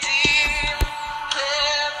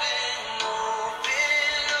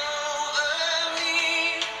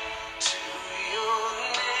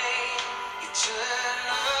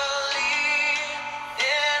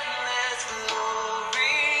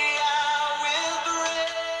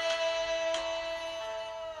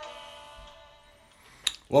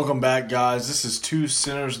Welcome back, guys. This is Two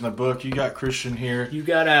Sinners in the Book. You got Christian here. You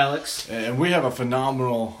got Alex. And we have a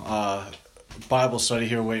phenomenal Bible study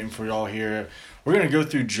here waiting for y'all here. We're going to go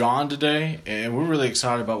through John today, and we're really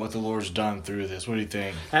excited about what the Lord's done through this. What do you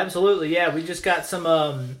think? Absolutely, yeah. We just got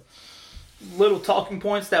some little talking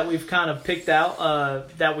points that we've kind of picked out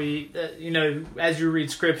that we, as you read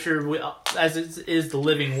Scripture, as it is the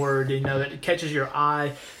living Word, it catches your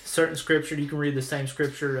eye. Certain Scripture, you can read the same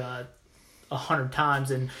Scripture 100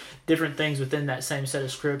 times, and different things within that same set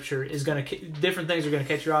of Scripture different things are going to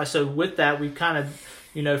catch your eye. So with that, we kind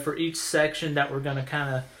of, for each section that we're going to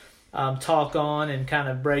kind of talk on and kind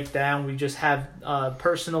of break down, we just have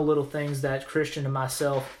personal little things that Christian and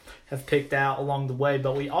myself have picked out along the way.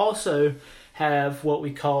 But we also have what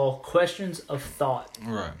we call questions of thought.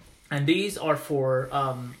 Right. And these are for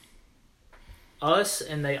us,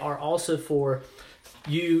 and they are also for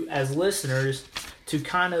you as listeners to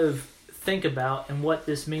kind of think about and what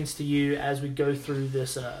this means to you as we go through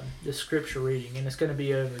this scripture reading. And it's going to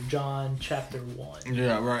be over John chapter 1.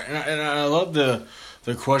 Yeah, right. And I love the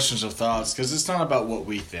questions of thoughts, because it's not about what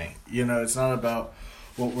we think. It's not about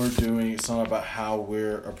what we're doing. It's not about how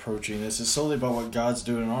we're approaching this. It's solely about what God's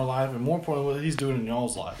doing in our life, and more importantly, what He's doing in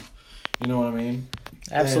y'all's life. You know what I mean?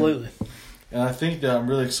 Absolutely. And I think that I'm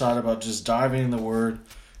really excited about just diving in the Word,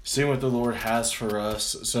 seeing what the Lord has for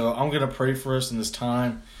us. So I'm going to pray for us in this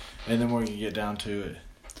time, and then we're going to get down to it.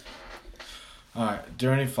 All right.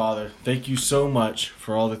 Dear Heavenly Father, thank you so much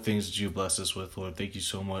for all the things that you blessed us with, Lord. Thank you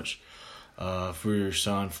so much for your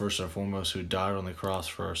Son, first and foremost, who died on the cross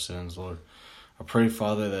for our sins, Lord. I pray,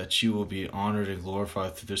 Father, that you will be honored and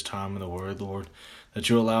glorified through this time in the Word, Lord, that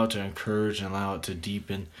you allow it to encourage and allow it to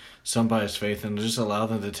deepen somebody's faith, and just allow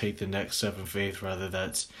them to take the next step in faith, rather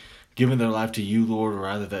that's giving their life to you, Lord, or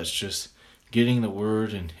rather that's just getting the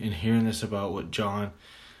Word and hearing this about what John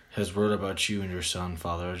has wrote about you and your Son,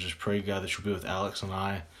 Father. I just pray, God, that you'll be with Alex and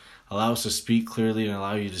I. Allow us to speak clearly and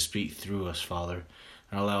allow you to speak through us, Father.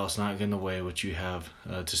 And allow us not get in the way of what you have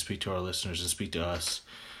to speak to our listeners and speak to us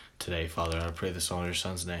today, Father. I pray this all in your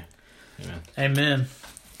Son's name. Amen. Amen.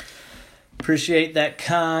 Appreciate that,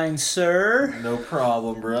 kind sir. No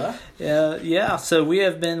problem, bruh. Yeah, so we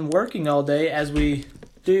have been working all day, as we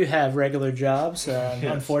do have regular jobs. Yes.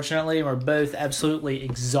 Unfortunately, we're both absolutely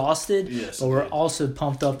exhausted, yes, but we're also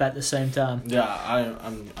pumped up at the same time. Yeah,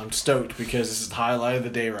 I'm stoked, because this is the highlight of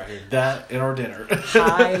the day right here. That and our dinner.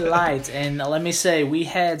 Highlights. And let me say, we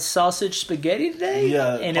had sausage spaghetti today,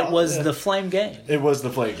 and it was the Flame Game. It was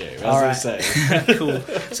the Flame Game, All right. say. Cool.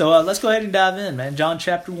 So let's go ahead and dive in, man. John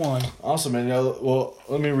chapter 1. Awesome, man. Well,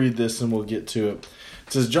 let me read this and we'll get to it.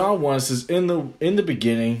 It says, John 1, it says, In the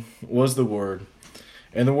beginning was the Word,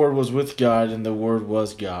 and the Word was with God, and the Word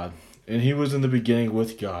was God. And He was in the beginning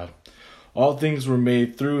with God. All things were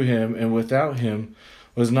made through Him, and without Him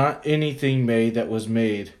was not anything made that was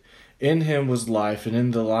made. In Him was life, and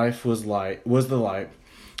in the life was the light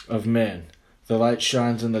of men. The light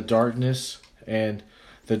shines in the darkness, and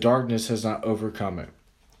the darkness has not overcome it.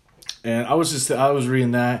 And I was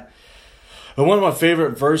reading that. And one of my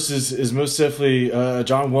favorite verses is most definitely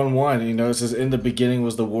John 1:1. It says, in the beginning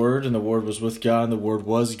was the Word, and the Word was with God, and the Word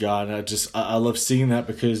was God. And I love seeing that,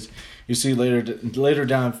 because you see later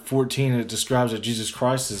down 14, it describes that Jesus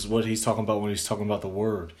Christ is what He's talking about when He's talking about the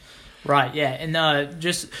Word. Right, yeah. And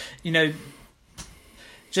just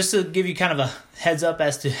to give you kind of a heads up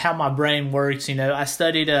as to how my brain works, I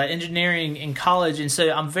studied engineering in college, and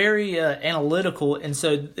so I'm very analytical. And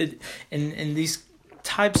so in these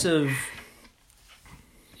types of...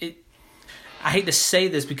 I hate to say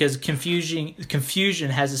this, because confusion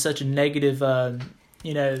has such a negative,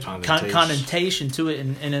 connotation to it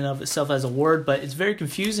in and of itself as a word. But it's very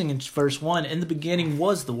confusing in verse 1. In the beginning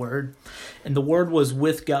was the Word, and the Word was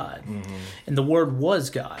with God, and the Word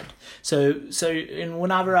was God. So, and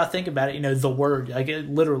whenever I think about it, the Word, like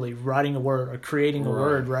literally writing a word or creating a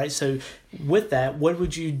word, right? So, with that, what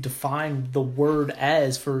would you define the Word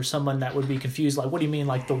as for someone that would be confused? Like, what do you mean,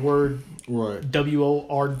 like the word? Right.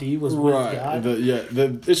 W-O-R-D was with God?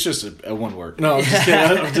 It's just a one word. No,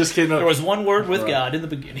 I'm just kidding. There was one word with God in the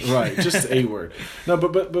beginning. Right, just a word. No,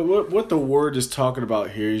 but what the Word is talking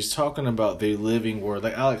about here, He's talking about the living Word.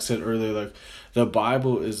 Like Alex said earlier, like the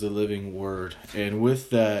Bible is the living Word. And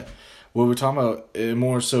with that, what we're talking about, and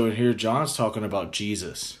more so in here, John's talking about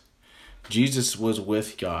Jesus. Jesus was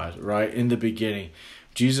with God, right, in the beginning.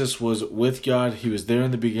 Jesus was with God. He was there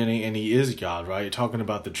in the beginning, and He is God, right? You're talking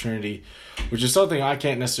about the Trinity, which is something I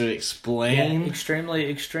can't necessarily explain. Yeah,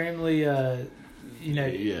 extremely,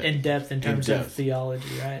 in depth in terms of theology,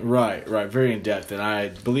 right? Right. Very in depth. And I,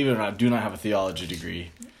 believe it or not, do not have a theology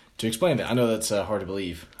degree to explain that. I know that's hard to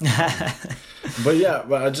believe. But yeah,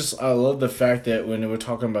 I love the fact that when we're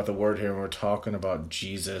talking about the word here and we're talking about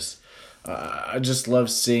Jesus, I just love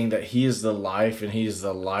seeing that he is the life and he is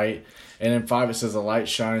the light. And in 5 it says the light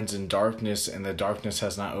shines in darkness and the darkness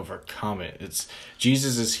has not overcome it. It's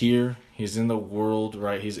Jesus is here. He's in the world,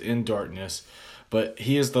 right? He's in darkness, but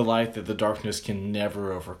he is the light that the darkness can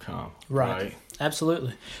never overcome. Right?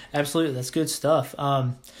 Absolutely. That's good stuff.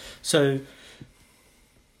 So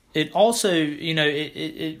it also,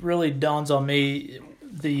 it really dawns on me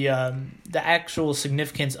the actual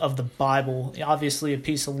significance of the Bible. Obviously, a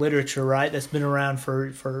piece of literature, right? That's been around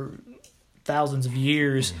for thousands of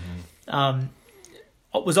years.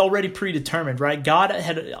 Was already predetermined, right? God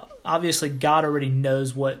already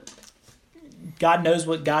knows what God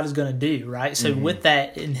is going to do, right? So with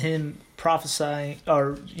that, in him prophesying,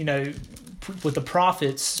 or with the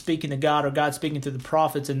prophets speaking to God, or God speaking to the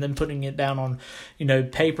prophets, and then putting it down on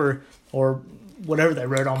paper or whatever they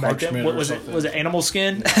wrote on back then. What was it? Was it animal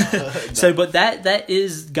skin? So, but that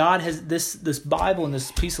is God has this Bible and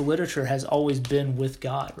this piece of literature has always been with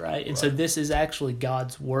God, right? And so this is actually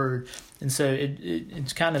God's word, and so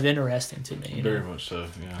it's kind of interesting to me. Very much so.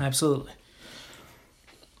 Yeah. Absolutely.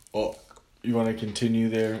 Well, you want to continue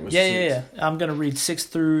there? With Yeah. I'm going to read 6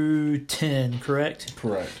 through 10. Correct.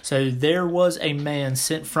 So there was a man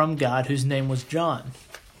sent from God whose name was John.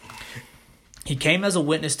 He came as a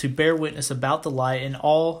witness to bear witness about the light, and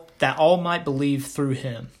that all might believe through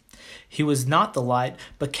him. He was not the light,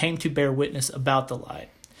 but came to bear witness about the light.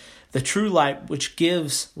 The true light, which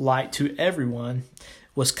gives light to everyone,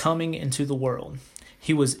 was coming into the world.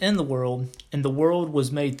 He was in the world, and the world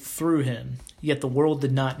was made through him, yet the world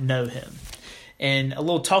did not know him. And a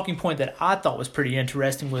little talking point that I thought was pretty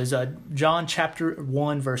interesting was John chapter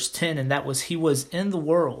 1, verse 10, and that was, he was in the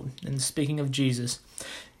world. And speaking of Jesus,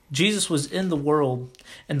 Jesus was in the world,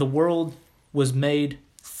 and the world was made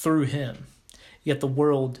through him, yet the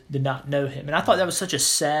world did not know him. And I thought that was such a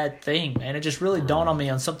sad thing, man. It just really dawned on me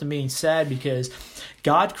on something being sad, because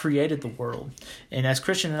God created the world. And as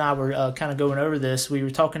Christian and I were kind of going over this, we were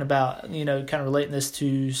talking about, kind of relating this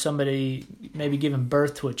to somebody maybe giving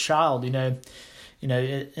birth to a child, in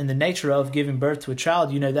the nature of giving birth to a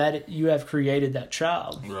child, that you have created that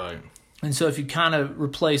child. Right. And so if you kind of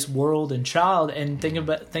replace world and child and think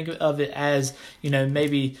of it as,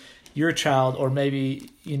 maybe your child, or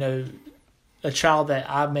maybe, a child that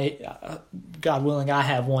I may, God willing, I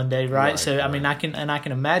have one day, right? So, I mean, I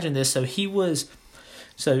can imagine this.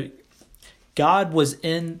 So God was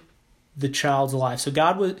in the child's life.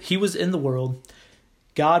 So he was in the world.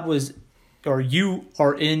 You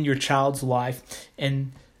are in your child's life,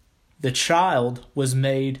 and the child was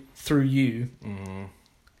made through you. Mm-hmm.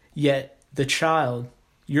 Yet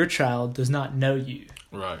your child does not know you.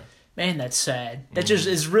 Right. Man, that's sad. That just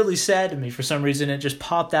is really sad to me for some reason. It just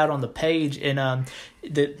popped out on the page, and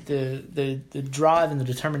the drive and the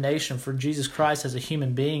determination for Jesus Christ as a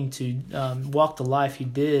human being to walk the life he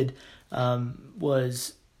did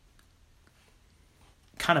was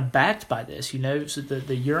kind of backed by this, So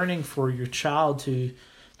the yearning for your child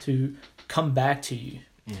to come back to you.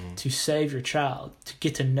 Mm-hmm. To save your child, to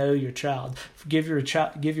get to know your child, give your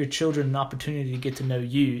children an opportunity to get to know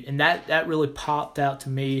you, and that really popped out to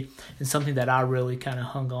me, and something that I really kind of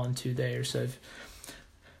hung on to there. So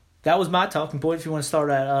that was my talking point. If you want to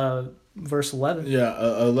start at verse 11,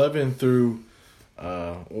 11 through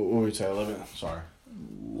what would we say? 11. Sorry,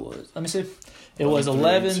 let me see. It was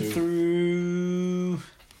 11 through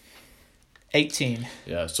 18.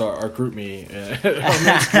 Yeah, so our group meeting, our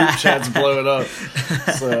group chat's blowing up.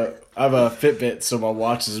 So I have a Fitbit, so my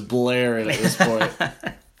watch is blaring at this point.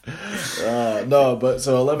 No, but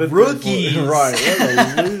so 11. Rookies, right?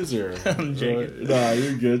 What a loser. I'm joking. No,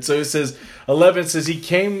 you're good. So it says 11 says he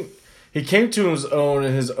came to his own,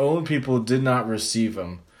 and his own people did not receive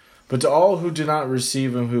him. But to all who did not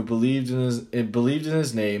receive him, who believed in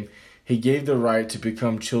his name, he gave the right to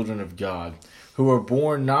become children of God, who are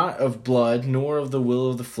born not of blood, nor of the will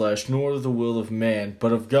of the flesh, nor of the will of man,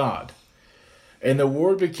 but of God. And the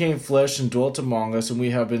Word became flesh and dwelt among us, and we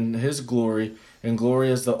have been his glory, and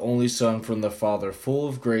glory as the only Son from the Father, full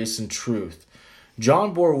of grace and truth.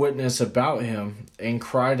 John bore witness about him, and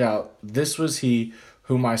cried out, "This was he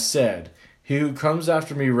whom I said, he who comes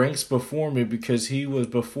after me ranks before me, because he was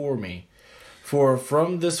before me. For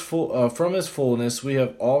from his fullness we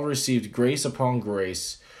have all received grace upon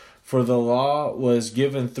grace. For the law was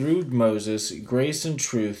given through Moses, grace and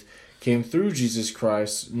truth came through Jesus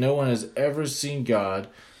Christ. No one has ever seen God,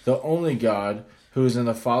 the only God, who is in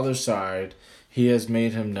the Father's side. He has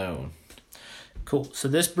made him known." Cool. So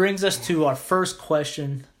this brings us to our first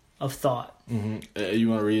question of thought. Mm-hmm. You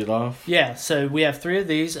want to read it off? Yeah, so we have 3 of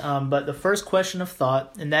these, but the first question of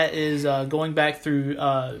thought, and that is going back through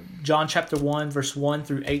John chapter 1, verse 1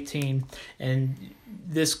 through 18, and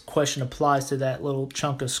this question applies to that little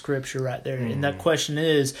chunk of scripture right there. And that question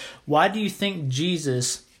is, why do you think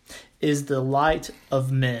Jesus is the light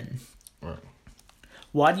of men? Right.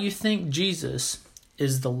 Why do you think Jesus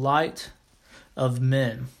is the light of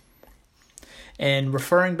men? And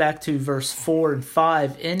referring back to verse 4 and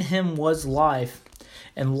 5, in him was life,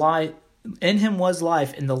 and in him was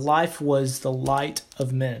life, and the life was the light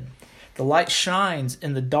of men. The light shines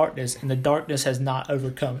in the darkness, and the darkness has not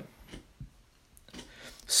overcome it.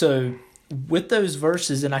 So, with those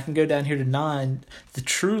verses, and I can go down here to 9, the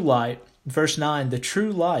true light, verse 9, the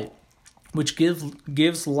true light, which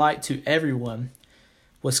gives light to everyone,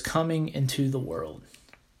 was coming into the world.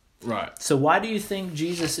 Right. So why do you think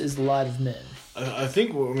Jesus is the light of men? I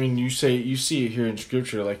think, you see it here in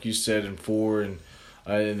Scripture, like you said in 4 and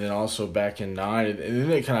then also back in 9, and then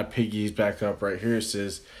it kind of piggies back up right here. It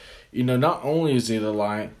says, not only is he the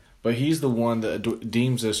light, but he's the one that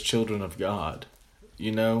deems us children of God,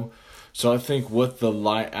 So I think what the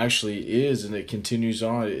light actually is, and it continues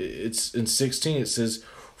on, it's in 16, it says,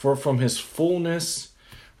 for from his fullness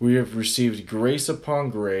we have received grace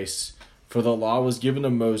upon grace. For the law was given to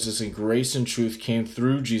Moses, and grace and truth came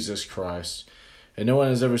through Jesus Christ. And no one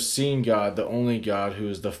has ever seen God, the only God who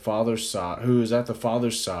is at the Father's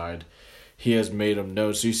side. He has made him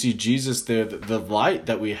known. So you see Jesus there. The light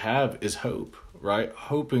that we have is hope, right?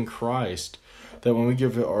 Hope in Christ. That when we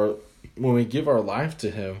give our life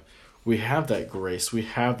to Him, we have that grace. We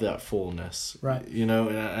have that fullness, right? And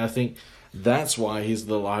I think that's why He's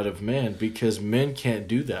the light of men, because men can't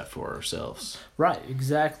do that for ourselves. Right,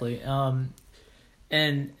 exactly.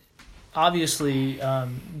 And obviously,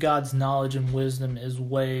 God's knowledge and wisdom is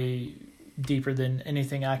way deeper than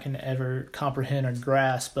anything I can ever comprehend or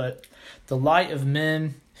grasp. But the light of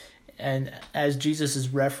men, and as Jesus is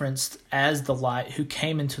referenced as the light who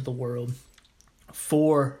came into the world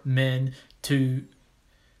for men to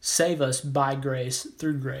save us by grace,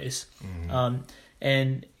 through grace. Mm-hmm.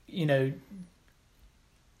 And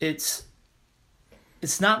it's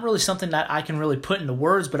not really something that I can really put into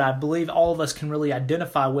words, but I believe all of us can really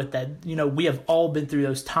identify with that. We have all been through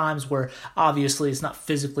those times where obviously it's not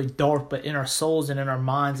physically dark, but in our souls and in our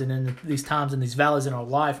minds and in these times and these valleys in our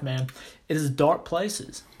life, man, it is dark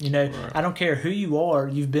places. Right. I don't care who you are,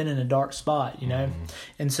 you've been in a dark spot, Mm-hmm.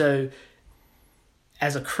 And so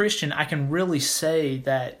as a Christian, I can really say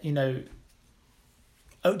that,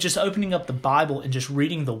 just opening up the Bible and just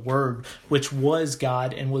reading the Word, which was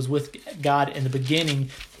God and was with God in the beginning,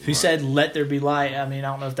 who said, let there be light. I mean, I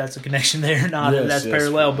don't know if that's a connection there or not, if that's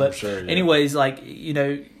parallel. But sure, yeah. Anyways,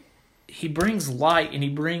 He brings light and He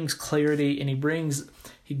brings clarity and He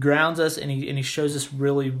grounds us and he shows us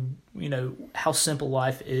really, how simple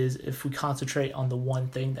life is if we concentrate on the one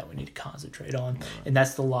thing that we need to concentrate on, and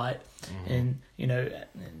that's the light. Mm-hmm. And,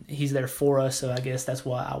 He's there for us, so I guess that's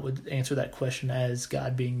why I would answer that question as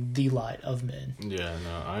God being the light of men. Yeah,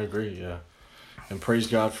 no, I agree, yeah. And praise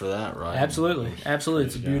God for that, right? Absolutely.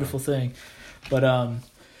 It's a beautiful thing. But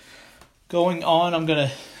going on, I'm going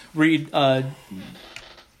to read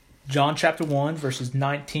John chapter 1, verses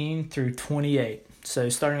 19 through 28. So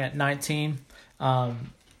starting at 19,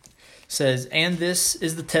 says, and this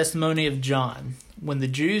is the testimony of John. When the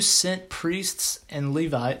Jews sent priests and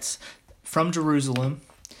Levites from Jerusalem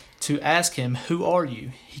to ask him, who are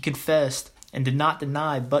you? He confessed and did not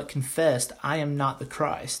deny, but confessed, I am not the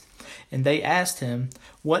Christ. And they asked him,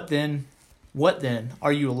 What then?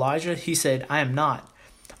 Are you Elijah? He said, I am not.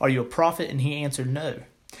 Are you a prophet? And he answered, no.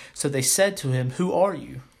 So they said to him, who are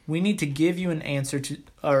you? We need to give an answer to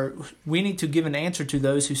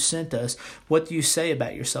those who sent us. What do you say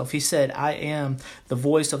about yourself? He said, I am the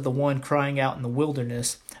voice of the one crying out in the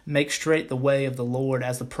wilderness, make straight the way of the Lord,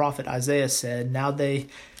 as the prophet Isaiah said. Now they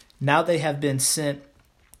have been sent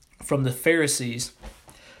from the Pharisees.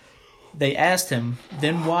 They asked him,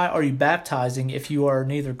 then why are you baptizing if you are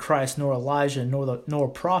neither Christ nor Elijah nor a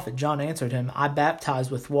prophet? John answered him, I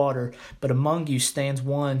baptize with water, but among you stands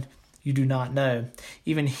one you do not know,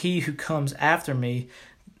 even he who comes after me,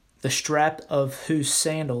 the strap of whose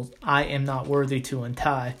sandals I am not worthy to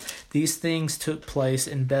untie. These things took place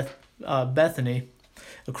in Bethany,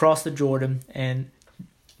 across the Jordan, and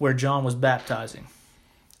where John was baptizing.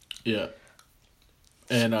 Yeah.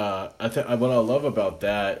 And I think what I love about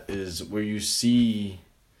that is where you see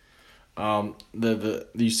the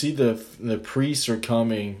priests are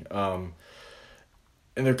coming, and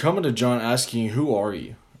they're coming to John asking, who are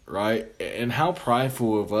you? right? And how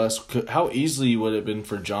prideful of us, how easily would it have been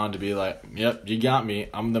for John to be like, yep, you got me,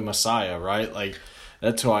 I'm the Messiah, right? Like,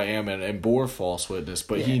 that's who I am, and bore false witness.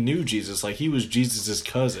 But he knew Jesus, like he was Jesus'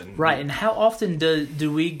 cousin. Right, and how often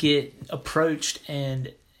do we get approached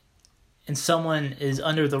and someone is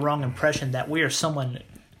under the wrong impression that we are someone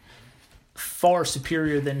far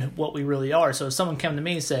superior than what we really are. So if someone came to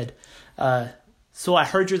me and said, so I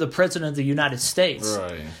heard you're the president of the United States.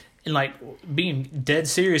 Right. And like being dead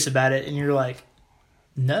serious about it, and you're like,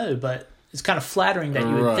 no, but it's kind of flattering that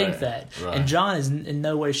you would think that. Right. And John is in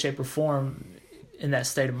no way, shape, or form in that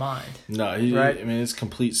state of mind. No, right? I mean, it's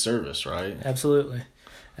complete service, right? Absolutely.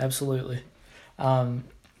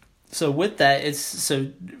 So with that,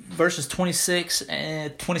 verses 26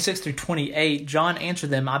 through 28. John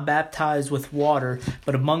answered them, I baptize with water,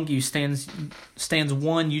 but among you stands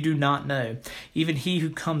one you do not know, even he who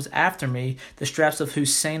comes after me, the straps of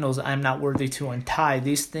whose sandals I am not worthy to untie.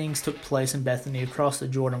 These things took place in Bethany across the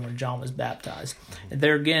Jordan when John was baptized. And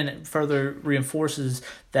there again, it further reinforces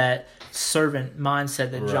that servant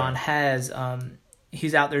mindset that John has.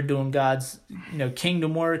 He's out there doing God's,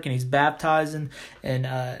 kingdom work, and he's baptizing. And,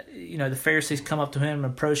 the Pharisees come up to him and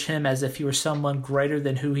approach him as if he were someone greater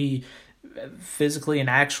than who he physically and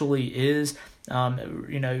actually is,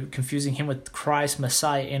 confusing him with Christ,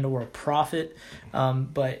 Messiah, and or a prophet.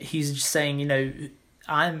 But he's just saying,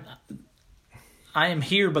 I am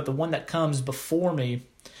here, but the one that comes before me,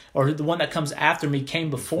 or the one that comes after me came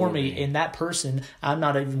before me, and that person, I'm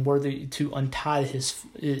not even worthy to untie his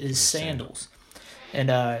sandals. And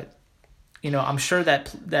I'm sure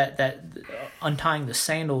that untying the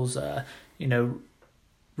sandals,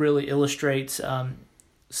 really illustrates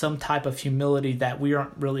some type of humility that we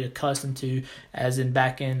aren't really accustomed to, as in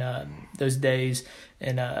back in those days,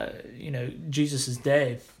 in Jesus's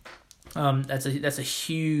day. That's a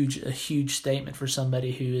huge statement for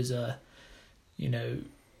somebody who is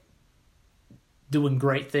doing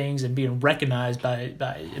great things and being recognized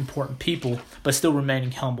by important people, but still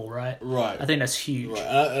remaining humble, right? Right. I think that's huge. Right.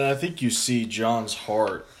 And I think you see John's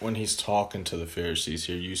heart when he's talking to the Pharisees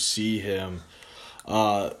here. You see him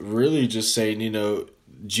really just saying,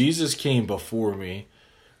 Jesus came before me,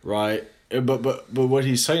 right? But what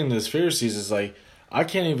he's saying to the Pharisees is like, I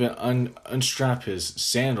can't even unstrap his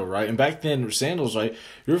sandal, right? And back then, sandals, right?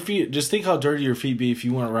 Your feet, just think how dirty your feet be if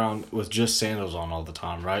you went around with just sandals on all the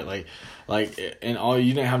time, right? And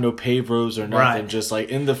you didn't have no paved roads or nothing, just like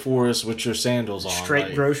in the forest with your sandals on.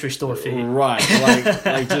 Straight grocery store feet. Right,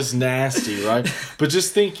 like just nasty, right? But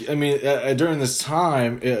just think, during this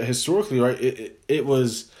time, historically, right, it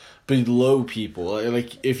was below people.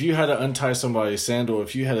 Like if you had to untie somebody's sandal,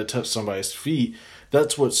 if you had to touch somebody's feet,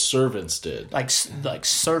 that's what servants did. Like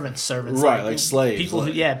servants. Right, like slaves. People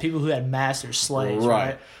who had masters, slaves,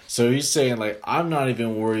 right? So he's saying, like, I'm not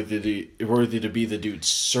even worthy to be the dude's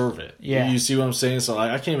servant. Yeah. You see what I'm saying? So,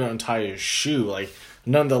 like, I can't even untie his shoe. Like,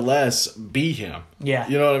 nonetheless, be him. Yeah.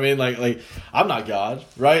 You know what I mean? Like I'm not God,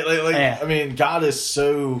 right? God is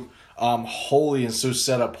so holy and so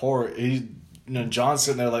set apart. John's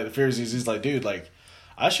sitting there like the Pharisees. He's like, dude, like,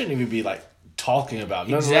 I shouldn't even be, like, talking about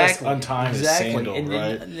nonetheless untying his sandal,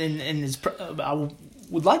 right? And I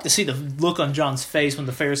would like to see the look on John's face when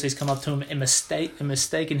the Pharisees come up to him and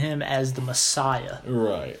mistaken him as the Messiah,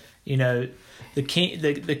 right? The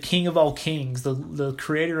king of all kings, the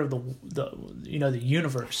creator of the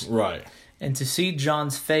universe, right? And to see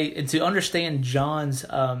John's face and to understand John's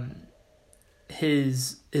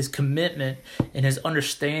his commitment and his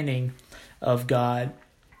understanding of God.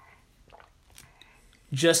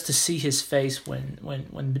 Just to see his face when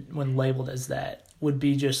labeled as that would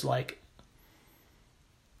be just like,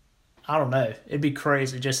 I don't know. It'd be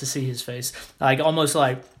crazy just to see his face. Almost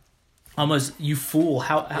you fool.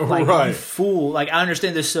 Right. You fool. Like, I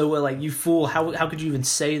understand this so well. Like, you fool. How could you even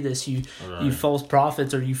say this? You false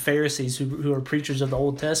prophets, or you Pharisees who are preachers of the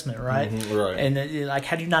Old Testament, right? Mm-hmm, right. And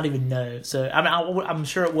how do you not even know? So I'm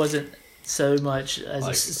sure it wasn't so much as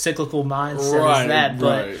a cyclical mindset as that,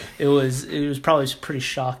 but it was probably pretty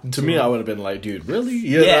shocking to me. I would have been like, dude,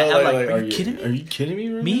 really? Are you kidding me? Are you kidding me?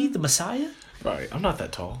 Right me, now? The Messiah? Right, I'm not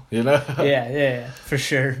that tall, Yeah, for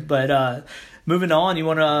sure. But moving on, you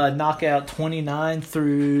want to knock out 29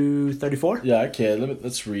 through 34? Yeah, I can.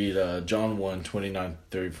 Let's read John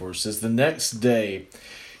 1:29-34. It says, the next day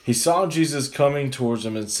he saw Jesus coming towards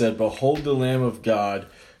him and said, behold the Lamb of God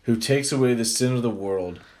who takes away the sin of the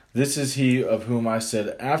world. This is he of whom I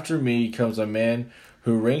said, after me comes a man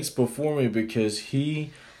who ranks before me because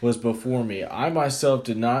he was before me. I myself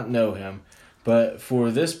did not know him, but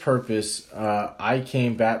for this purpose I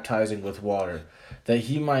came baptizing with water, that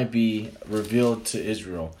he might be revealed to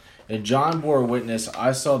Israel. And John bore witness,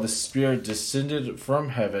 I saw the Spirit descended from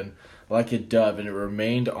heaven like a dove, and it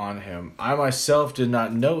remained on him. I myself did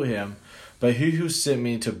not know him, but he who sent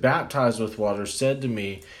me to baptize with water said to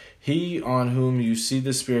me, He on whom you see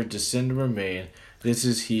the Spirit descend and remain, this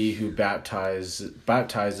is he who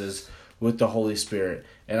baptizes with the Holy Spirit.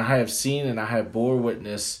 And I have seen and I have bore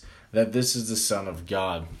witness that this is the Son of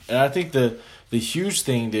God. And I think the huge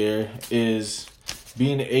thing there is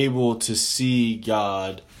being able to see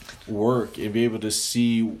God work and be able to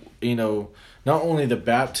see, not only the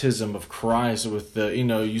baptism of Christ with the,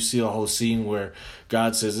 you see a whole scene where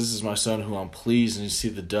God says, this is my son who I'm pleased, and you see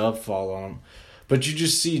the dove fall on him. But you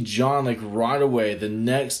just see John, right away, the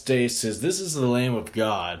next day says, this is the Lamb of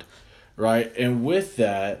God, right? And with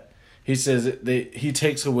that, he says he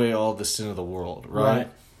takes away all the sin of the world, right?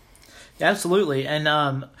 Absolutely.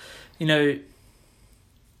 And,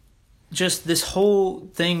 just this whole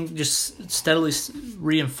thing just steadily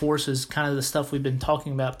reinforces kind of the stuff we've been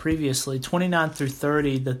talking about previously. 29 through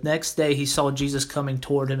 30, the next day he saw Jesus coming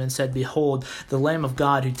toward him and said, Behold, the Lamb of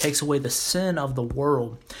God who takes away the sin of the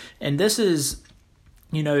world. And this is,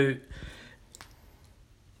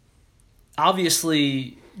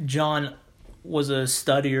 obviously John was a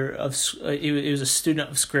studier he was a student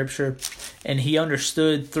of Scripture, and he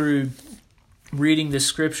understood through reading the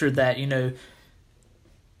Scripture that,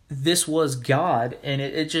 this was God, and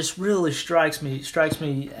it just really strikes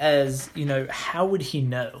me as, how would he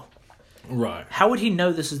know? Right. How would he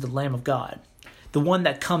know this is the Lamb of God? The one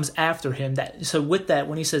that comes after him. So with that,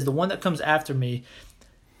 when he says, the one that comes after me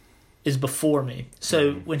is before me.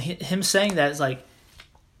 So when him saying that, it's like,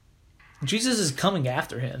 Jesus is coming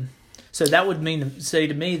after him. So that would say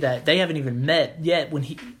to me that they haven't even met yet when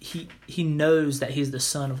he knows that he's the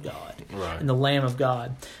Son of God, right, and the Lamb of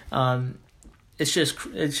God.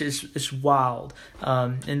 It's wild,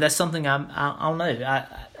 and that's something I don't know.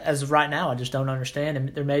 As of right now, I just don't understand. And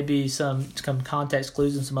there may be some context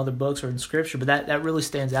clues in some other books or in Scripture, but that really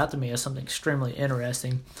stands out to me as something extremely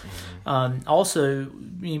interesting. Mm-hmm. Also,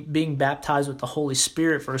 being baptized with the Holy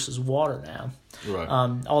Spirit versus water now. Right.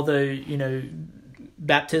 Although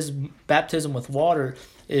baptism with water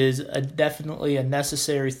is definitely a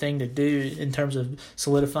necessary thing to do in terms of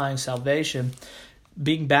solidifying salvation.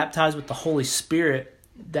 Being baptized with the Holy Spirit,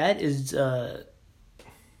 that is, I'm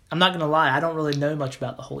not going to lie, I don't really know much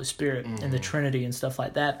about the Holy Spirit and the Trinity and stuff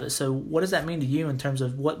like that. But so what does that mean to you in terms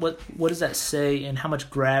of what does that say, and how much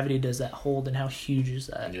gravity does that hold, and how huge is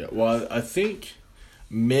that? Yeah, well, I think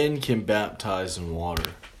men can baptize in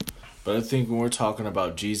water. But I think when we're talking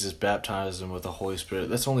about Jesus baptizing with the Holy Spirit,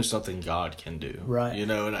 that's only something God can do. Right.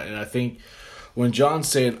 And I think when John's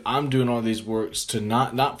saying, I'm doing all these works to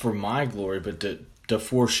not for my glory, but to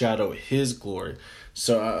foreshadow his glory.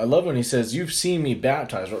 So I love when he says, you've seen me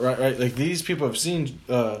baptize, right? Like these people have seen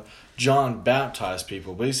John baptize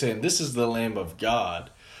people, but he's saying this is the Lamb of God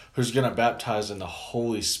who's going to baptize in the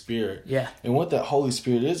Holy Spirit. Yeah. And what that Holy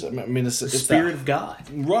Spirit is, it's the Spirit of God.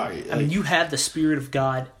 Right. You have the Spirit of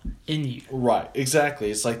God in you. Right,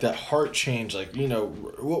 exactly. It's like that heart change,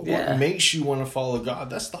 what makes you want to follow God?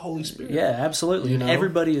 That's the Holy Spirit. Yeah, absolutely.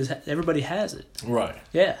 Everybody has it. Right.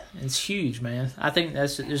 Yeah, it's huge, man. I think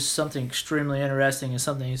that's just something extremely interesting and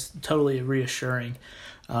something that's totally reassuring.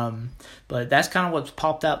 But that's kind of what's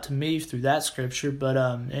popped out to me through that scripture. But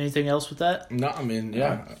anything else with that? No,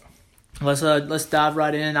 yeah. Let's dive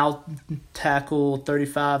right in. I'll tackle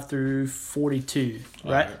 35 through 42.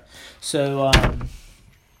 Right? So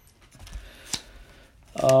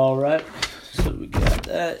all right. So we got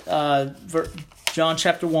that. John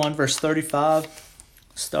chapter 1, verse 35.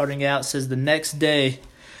 Starting out, says, the next day,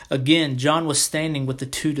 again, John was standing with the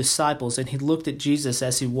two disciples, and he looked at Jesus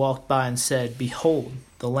as he walked by and said, Behold,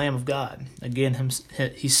 the Lamb of God. Again,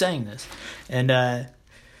 he's saying this. And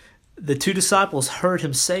the two disciples heard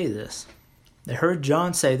him say this. They heard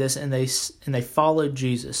John say this, and they followed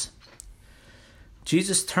Jesus.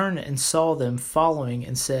 Jesus turned and saw them following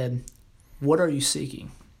and said, What are you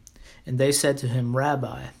seeking? And they said to him,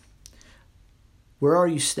 Rabbi, where are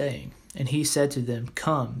you staying? And he said to them,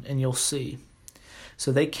 Come, and you'll see.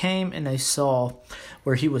 So they came and they saw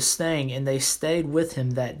where he was staying, and they stayed with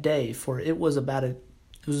him that day. For it was about the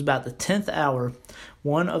 10th hour.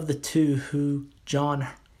 One of the two who John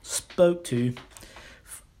spoke to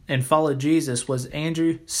and followed Jesus was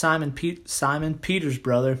Andrew, Simon Peter's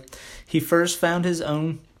brother. He first found his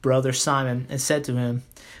own brother Simon and said to him,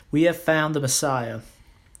 We have found the Messiah.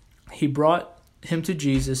 He brought him to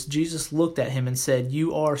Jesus. Jesus looked at him and said,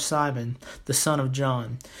 You are Simon, the son of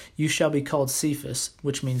John. You shall be called Cephas,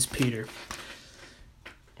 which means Peter.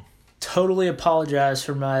 Totally apologize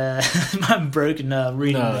for my my broken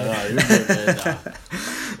reading. No, you're good, man.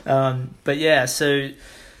 But yeah, so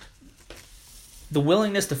the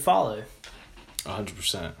willingness to follow.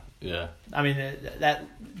 100%. Yeah. I mean, that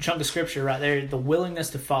chunk of scripture right there, the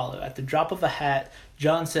willingness to follow. At the drop of a hat,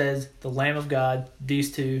 John says, the Lamb of God,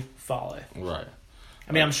 these two follow. Right.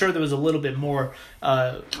 I mean, I'm sure there was a little bit more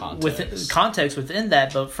context within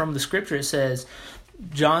that, but from the scripture it says,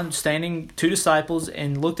 John standing, two disciples,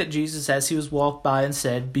 and looked at Jesus as he was walked by and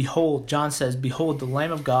said, behold, John says, behold, the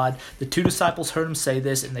Lamb of God. The two disciples heard him say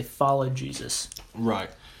this, and they followed Jesus. Right.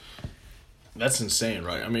 That's insane,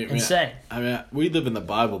 right? I mean, insane. I mean, we live in the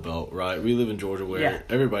Bible Belt, right? We live in Georgia where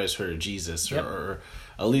everybody's heard of Jesus, or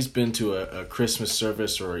at least been to a Christmas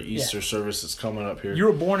service or an Easter service that's coming up here. You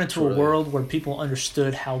were born into a world where people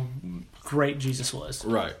understood how great Jesus was.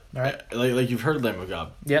 Right. Right. Like you've heard Lamb of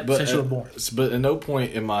God. Yep, but since you were born. But at no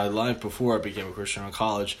point in my life before I became a Christian in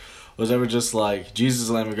college was ever just like, Jesus is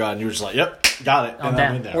the Lamb of God, and you were just like, yep, got it. I'm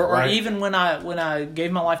down. Or even when I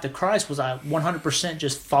gave my life to Christ, was I 100%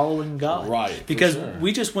 just following God? Right. Because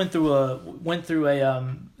we just went through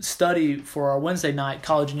a study for our Wednesday night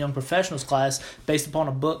college and young professionals class based upon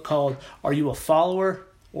a book called "Are You a Follower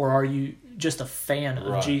or Are You Just a Fan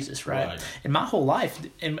of Jesus?" Right. And my whole life,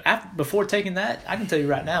 before taking that, I can tell you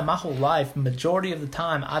right now, my whole life, majority of the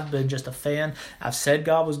time, I've been just a fan. I've said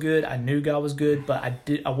God was good. I knew God was good, but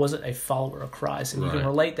I wasn't a follower of Christ. And you can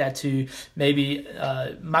relate that to maybe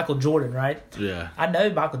Michael Jordan, right? Yeah. I know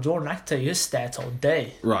Michael Jordan. I can tell you his stats all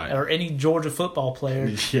day. Right. Or any Georgia football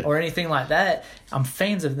player or anything like that. I'm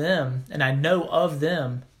fans of them, and I know of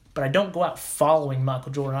them. But I don't go out following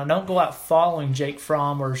Michael Jordan. I don't go out following Jake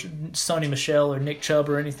Fromm or Sonny Michel or Nick Chubb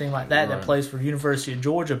or anything like that that plays for University of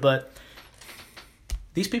Georgia. But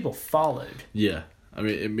these people followed. Yeah. I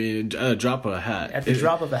mean, at a drop of a hat. At the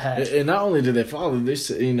drop of a hat. And not only did they follow, they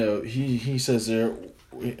said, he says there,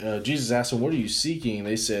 Jesus asked them, what are you seeking?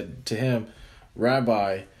 They said to him,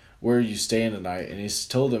 Rabbi, where are you staying tonight? And he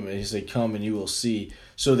told them, and he said, come and you will see.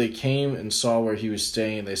 So they came and saw where he was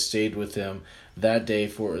staying. They stayed with him that day,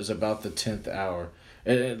 for it was about the 10th hour.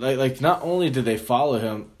 And like not only did they follow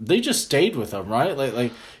him, they just stayed with him, right?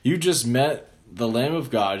 Like you just met the Lamb of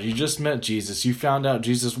God. You just met Jesus. You found out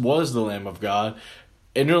Jesus was the Lamb of God.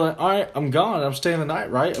 And you're like, all right, I'm gone. I'm staying the night,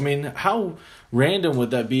 right? I mean, how random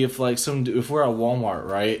would that be if we're at Walmart,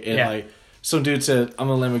 right? And like some dude said, I'm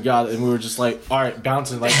the Lamb of God, and we were just like, all right,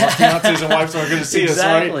 bouncing. Like, our fiancés and wives aren't going to see us,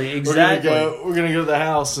 right? Exactly. We're going to go to the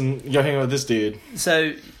house and go hang out with this dude.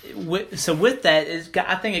 So with that,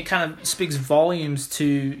 I think it kind of speaks volumes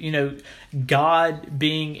to, God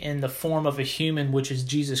being in the form of a human, which is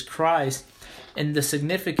Jesus Christ, and the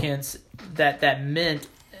significance that meant.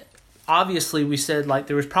 Obviously, we said like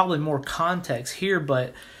there was probably more context here,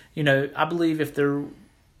 but I believe if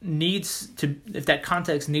that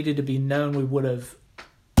context needed to be known, it would have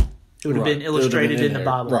been illustrated in the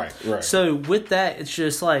Bible. Right. So with that, it's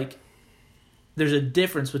just like there's a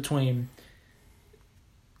difference between,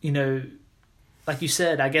 like you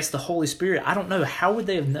said, I guess the Holy Spirit. I don't know, how would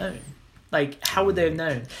they have known? Like, how would they have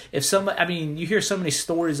known? If somebody, I mean, you hear so many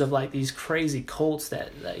stories of like these crazy cults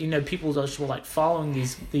that people just were like following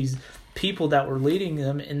these people that were leading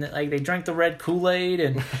them, and like they drank the red Kool-Aid,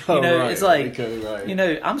 and it's like,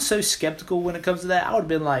 I'm so skeptical when it comes to that. I would have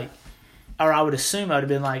been like, or I would assume I would have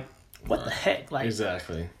been like, what the heck? Like,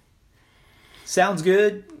 exactly. Sounds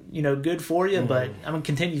good. Good for you, but I'm going to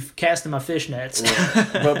continue casting my fish nets.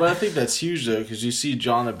 but I think that's huge, though, because you see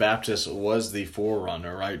John the Baptist was the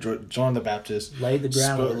forerunner, right? John the Baptist laid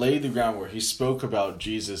the groundwork. He spoke about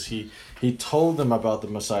Jesus. He told them about the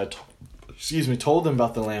Messiah, told them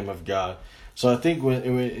about the Lamb of God. So I think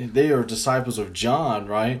when they are disciples of John,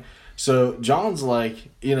 right? So John's like,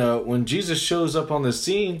 when Jesus shows up on the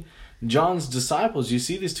scene, John's disciples, you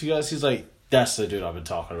see these two guys, he's like, that's the dude I've been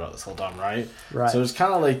talking about this whole time, right? Right. So it's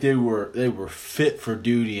kind of like they were fit for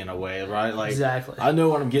duty in a way, right? Like, exactly. I know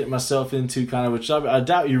what I'm getting myself into, kind of, which I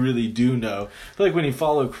doubt you really do know. I feel like when you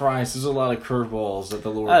follow Christ, there's a lot of curveballs that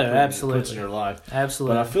the Lord puts in your life.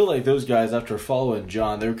 Absolutely. But I feel like those guys, after following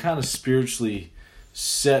John, they were kind of spiritually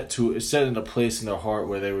set in a place in their heart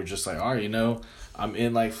where they were just like, all right, I'm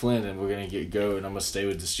in like Flynn, and we're gonna go, and I'm gonna stay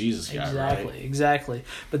with this Jesus guy. Exactly.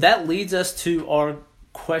 But that leads us to our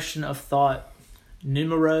question of thought,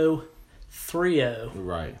 numero 30.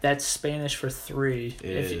 Right. That's Spanish for three.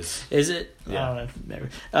 Is it? Yeah. I don't know. Maybe.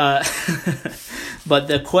 But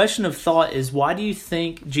the question of thought is, why do you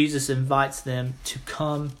think Jesus invites them to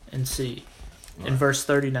come and see? Right. In verse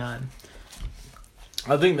 39.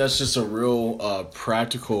 I think that's just a real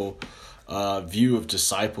practical view of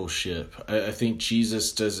discipleship. I think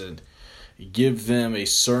Jesus doesn't give them a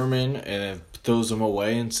sermon and then throws them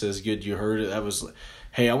away and says, good, you heard it.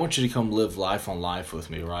 hey, I want you to come live life on life with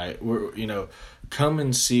me, right? Come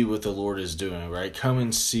and see what the Lord is doing, right? Come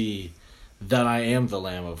and see that I am the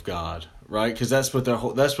Lamb of God, right? Because that's what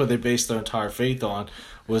they based their entire faith on,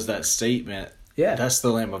 was that statement. Yeah, that's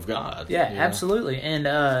the Lamb of God. Yeah, absolutely.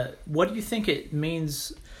 And what do you think it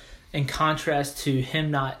means in contrast to him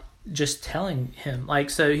not just telling him? Like,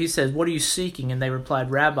 so he says, "What are you seeking?" And they replied,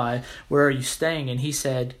 "Rabbi, where are you staying?" And he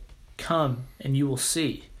said, "Come and you will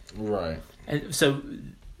see." Right. And so,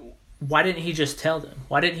 why didn't he just tell them?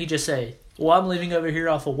 Why didn't he just say, "Well, I'm living over here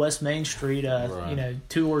off of West Main Street, 2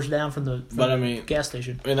 doors down from the gas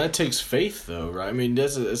station"? And that takes faith, though, right? I mean,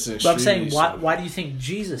 it's an extremely... But I'm saying, why do you think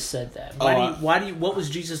Jesus said that? What was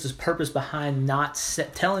Jesus' purpose behind not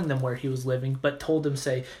telling them where he was living, but told them,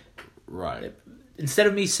 say, right, instead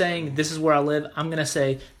of me saying, "This is where I live," I'm going to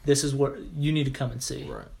say, "This is where you need to come and see."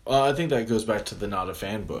 Right. Well, I think that goes back to the Not a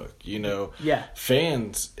Fan book. Yeah.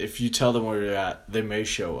 Fans, if you tell them where you're at, they may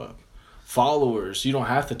show up. Followers, you don't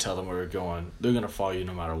have to tell them where you're going. They're going to follow you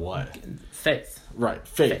no matter what. Faith. Right,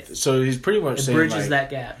 faith. So he's pretty much saying, bridges that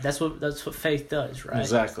gap. That's what faith does, right?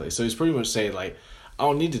 Exactly. So he's pretty much saying, like, I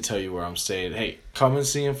don't need to tell you where I'm staying. Hey, come and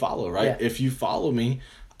see and follow, right? Yeah. If you follow me,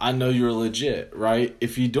 I know you're legit, right?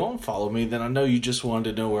 If you don't follow me, then I know you just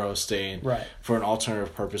wanted to know where I was staying, right, for an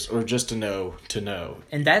alternative purpose, or just to know.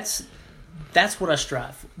 And that's what I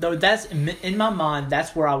strive. Though that's in my mind,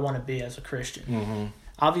 that's where I want to be as a Christian. Mm-hmm.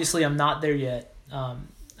 Obviously, I'm not there yet.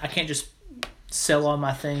 I can't just sell all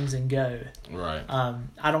my things and go. Right.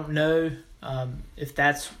 I don't know if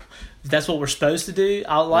that's what we're supposed to do.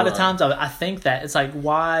 A lot of times I think that it's like,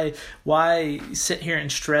 why sit here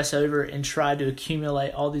and stress over and try to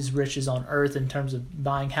accumulate all these riches on earth in terms of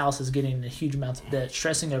buying houses, getting into huge amounts of debt,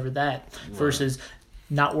 stressing over that versus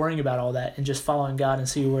not worrying about all that and just following God and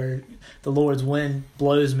see where the Lord's wind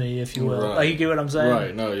blows me, if you will. Right. Like, you get what I'm saying?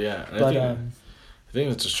 Right. No, yeah. But I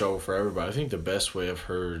think it's a struggle for everybody. I think the best way I've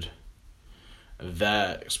heard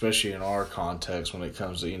that, especially in our context when it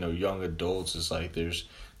comes to, young adults, is like there's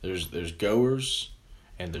goers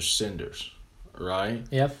and there's senders, right?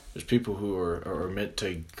 Yep. There's people who are meant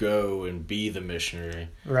to go and be the missionary,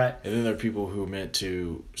 right? And then there are people who are meant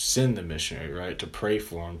to send the missionary, right? To pray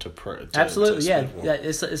for them, to pray. Absolutely, yeah.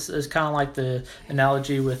 It's kind of like the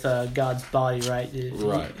analogy with God's body, right?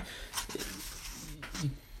 Right.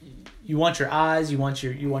 You want your eyes, you want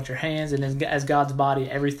your hands, and as God's body,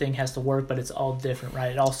 everything has to work, but it's all different,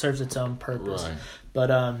 right? It all serves its own purpose. Right.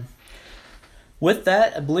 But with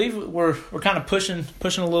that, I believe we're kind of pushing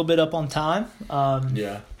a little bit up on time.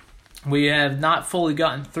 We have not fully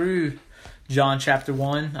gotten through John chapter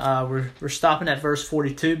 1. We're stopping at verse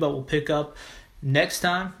 42, but we'll pick up next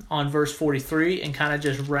time on verse 43 and kind of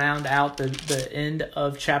just round out the end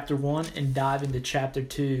of chapter 1 and dive into chapter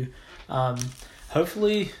 2.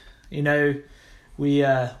 Hopefully, we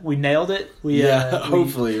nailed it.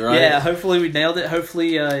 Hopefully, right? Yeah, hopefully we nailed it.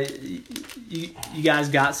 Hopefully you guys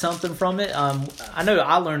got something from it. I know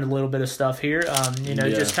I learned a little bit of stuff here.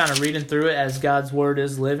 Just kind of reading through it as God's word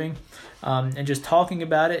is living, and just talking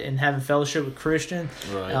about it and having fellowship with Christian.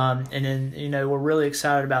 Right. And then we're really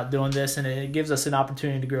excited about doing this, and it gives us an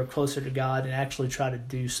opportunity to grow closer to God and actually try to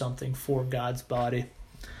do something for God's body.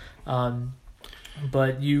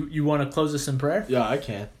 But you want to close us in prayer? Yeah, I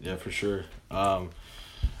can. Yeah, for sure. Bow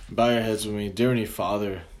your heads with me. Dear Heavenly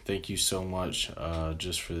Father, thank you so much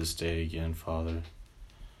just for this day again, Father.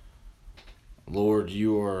 Lord,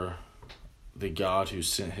 you are the God who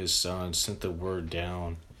sent his Son, sent the word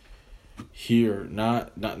down here,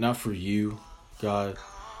 not for you, God,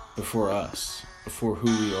 but for us, for who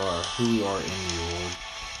we are in you, Lord.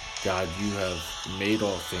 God, you have made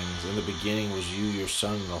all things. In the beginning was you, your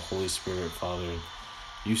Son, and the Holy Spirit, Father.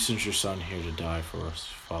 You sent your Son here to die for us,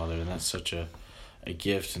 Father, and that's such a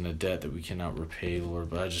gift and a debt that we cannot repay,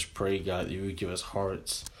 Lord. But I just pray, God, that you would give us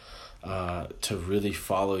hearts to really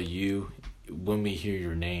follow you when we hear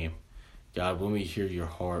your name. God, when we hear your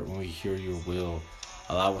heart, when we hear your will,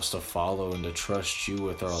 allow us to follow and to trust you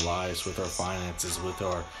with our lives, with our finances, with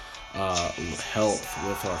our health,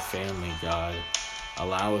 with our family, God.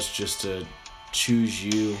 Allow us just to choose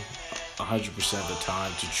you 100% of the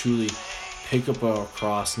time, to truly pick up our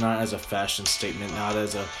cross, not as a fashion statement, not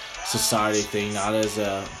as a society thing, not as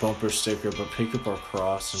a bumper sticker, but pick up our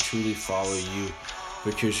cross and truly follow you,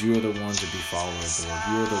 because you are the one to be followed, Lord.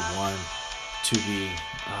 You are the one to be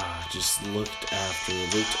just looked after,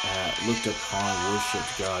 looked upon,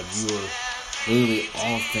 worshipped, God. You are literally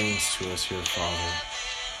all things to us here, Father.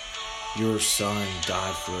 Your Son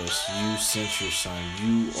died for us. You sent your Son.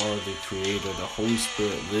 You are the Creator. The Holy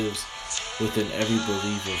Spirit lives within every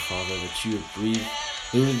believer, Father, that you have breathed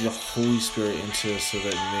literally the Holy Spirit into us so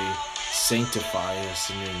that sanctify us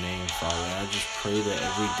in your name, Father. And I just pray that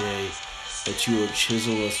every day that you will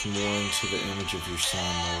chisel us more into the image of your Son,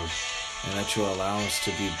 Lord, and that you will allow us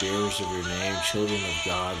to be bearers of your name, children of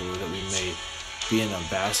God, Lord, that we may be an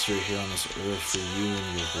ambassador here on this earth for you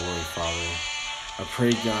and your glory, Father. I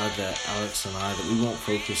pray, God, that Alex and I, that we won't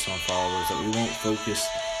focus on followers, that we won't focus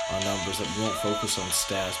on numbers, that we won't focus on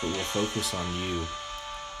stats, but we'll focus on you.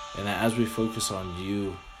 And that as we focus on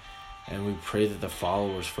you, and we pray that the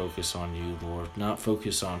followers focus on you, Lord, not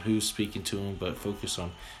focus on who's speaking to them, but focus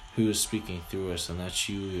on who is speaking through us, and that's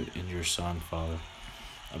you and your Son, Father.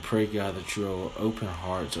 I pray, God, that you will open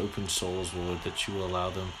hearts, open souls, Lord, that you will allow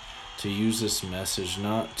them to use this message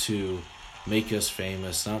not to make us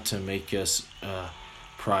famous, not to make us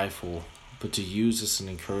prideful, but to use us and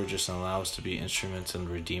encourage us and allow us to be instruments in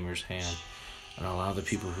the Redeemer's hand, and allow the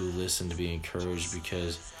people who listen to be encouraged,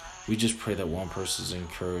 because we just pray that one person is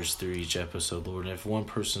encouraged through each episode, Lord. And if one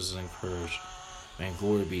person is encouraged, man,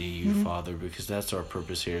 glory be to you, Father, because that's our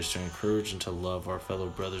purpose here, is to encourage and to love our fellow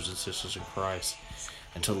brothers and sisters in Christ,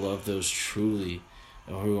 and to love those truly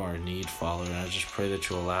who are in need, Father. And I just pray that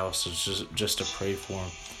you'll allow us to just to pray for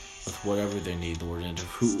them with whatever they need, Lord. And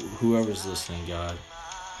whoever's listening, God,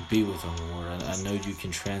 be with them, Lord. I know you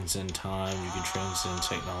can transcend time, you can transcend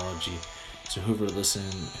technology. So whoever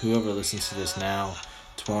listens to this now,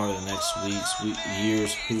 tomorrow, the next weeks,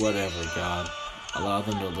 years, whatever, God, allow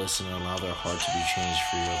them to listen and allow their heart to be changed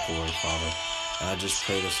for your glory, Father. And I just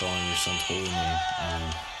pray this all in your Son's holy name.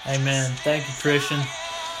 Amen. Amen. Thank you, Christian.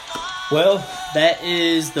 Well, that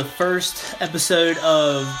is the first episode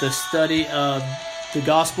of the study of the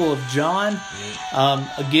Gospel of John.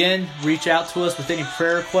 Again, reach out to us with any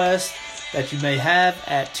prayer requests that you may have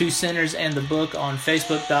at Two Sinners and the Book on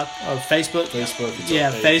Facebook.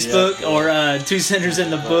 Or Two Sinners in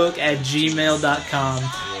the Book at gmail.com.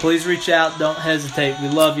 Please reach out. Don't hesitate. We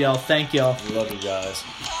love y'all. Thank y'all. We love you guys.